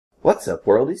What's up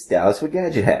world, it's Dallas with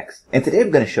Gadget Hacks, and today I'm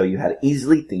going to show you how to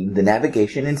easily theme the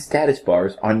navigation and status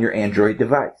bars on your Android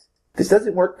device. This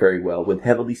doesn't work very well with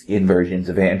heavily skinned versions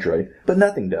of Android, but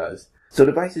nothing does. So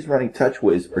devices running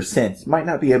TouchWiz or Sense might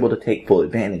not be able to take full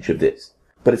advantage of this.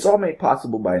 But it's all made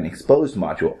possible by an Xposed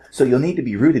module, so you'll need to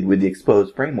be rooted with the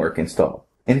Xposed Framework installed.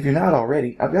 And if you're not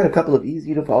already, I've got a couple of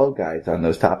easy to follow guides on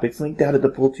those topics linked out at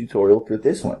the full tutorial for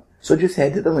this one. So just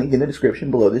head to the link in the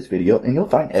description below this video and you'll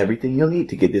find everything you'll need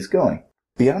to get this going.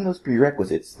 Beyond those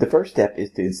prerequisites, the first step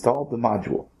is to install the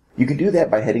module. You can do that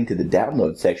by heading to the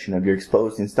download section of your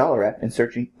Xposed installer app and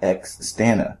searching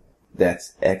Xstana.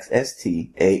 That's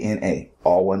Xstana,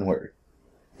 all one word.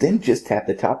 Then just tap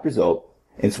the top result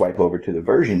and swipe over to the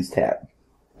Versions tab.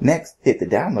 Next, hit the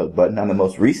download button on the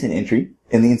most recent entry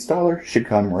and the installer should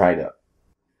come right up.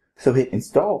 So hit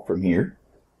install from here.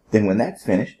 Then when that's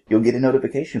finished, you'll get a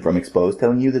notification from Xposed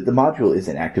telling you that the module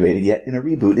isn't activated yet and a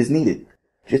reboot is needed.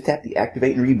 Just tap the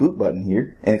activate and reboot button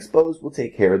here and Xposed will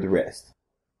take care of the rest.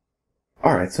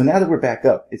 Alright, so now that we're back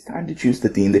up, it's time to choose the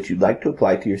theme that you'd like to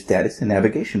apply to your status and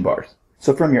navigation bars.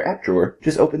 So from your app drawer,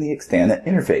 just open the Xstana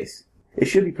interface. It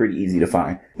should be pretty easy to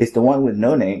find. It's the one with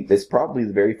no name that's probably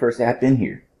the very first app in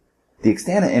here. The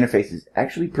Xstana interface is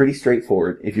actually pretty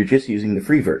straightforward if you're just using the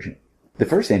free version. The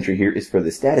first entry here is for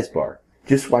the status bar.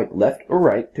 Just swipe left or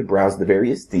right to browse the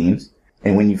various themes,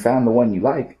 and when you found the one you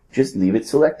like, just leave it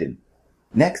selected.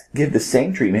 Next, give the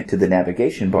same treatment to the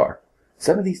navigation bar.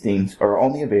 Some of these themes are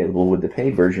only available with the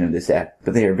paid version of this app,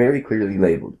 but they are very clearly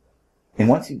labeled. And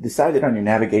once you've decided on your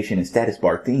navigation and status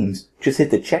bar themes, just hit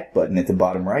the check button at the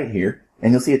bottom right here,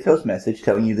 and you'll see a toast message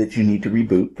telling you that you need to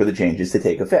reboot for the changes to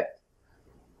take effect.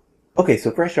 Okay,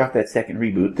 so fresh off that second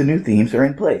reboot, the new themes are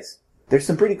in place. There's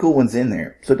some pretty cool ones in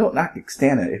there, so don't knock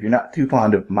Xstana if you're not too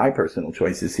fond of my personal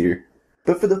choices here.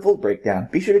 But for the full breakdown,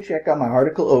 be sure to check out my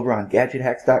article over on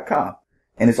GadgetHacks.com.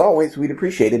 And as always, we'd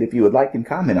appreciate it if you would like and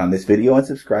comment on this video and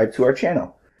subscribe to our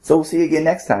channel. So we'll see you again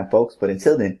next time, folks, but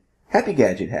until then, happy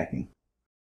gadget hacking!